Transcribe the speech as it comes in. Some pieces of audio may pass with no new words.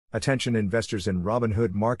Attention investors in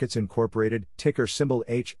Robinhood Markets Incorporated, ticker symbol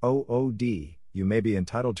HOOD, you may be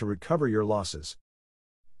entitled to recover your losses.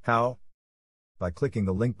 How? By clicking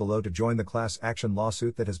the link below to join the class action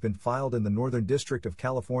lawsuit that has been filed in the Northern District of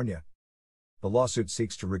California. The lawsuit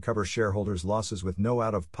seeks to recover shareholders' losses with no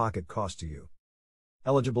out-of-pocket cost to you.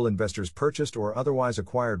 Eligible investors purchased or otherwise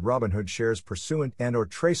acquired Robinhood shares pursuant and/or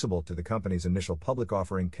traceable to the company's initial public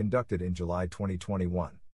offering conducted in July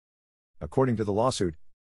 2021. According to the lawsuit,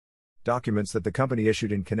 documents that the company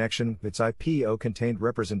issued in connection with its IPO contained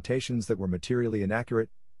representations that were materially inaccurate,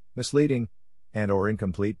 misleading, and/or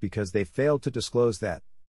incomplete because they failed to disclose that.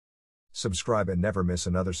 Subscribe and never miss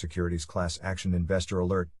another securities class action investor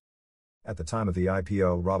alert. At the time of the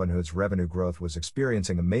IPO, Robinhood's revenue growth was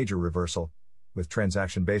experiencing a major reversal, with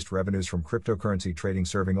transaction-based revenues from cryptocurrency trading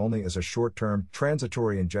serving only as a short-term,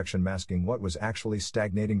 transitory injection masking what was actually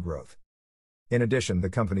stagnating growth. In addition, the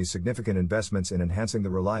company's significant investments in enhancing the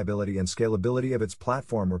reliability and scalability of its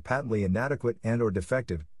platform were patently inadequate and/or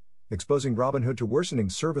defective, exposing Robinhood to worsening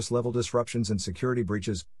service-level disruptions and security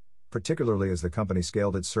breaches, particularly as the company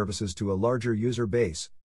scaled its services to a larger user base.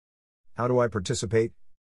 How do I participate?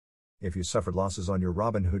 If you suffered losses on your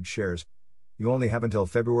Robinhood shares, you only have until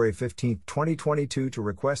February 15, 2022 to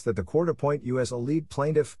request that the court appoint you as a lead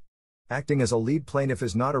plaintiff. Acting as a lead plaintiff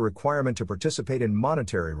is not a requirement to participate in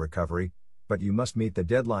monetary recovery, but you must meet the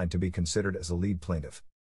deadline to be considered as a lead plaintiff.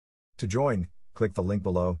 To join, click the link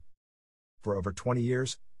below. For over 20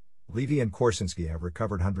 years, Levy and Korsinski have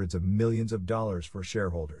recovered hundreds of millions of dollars for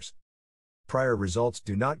shareholders. Prior results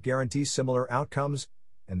do not guarantee similar outcomes,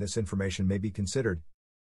 and this information may be considered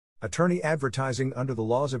attorney advertising under the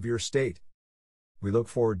laws of your state. We look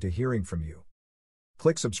forward to hearing from you.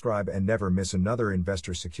 Click subscribe and never miss another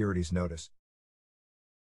investor securities notice.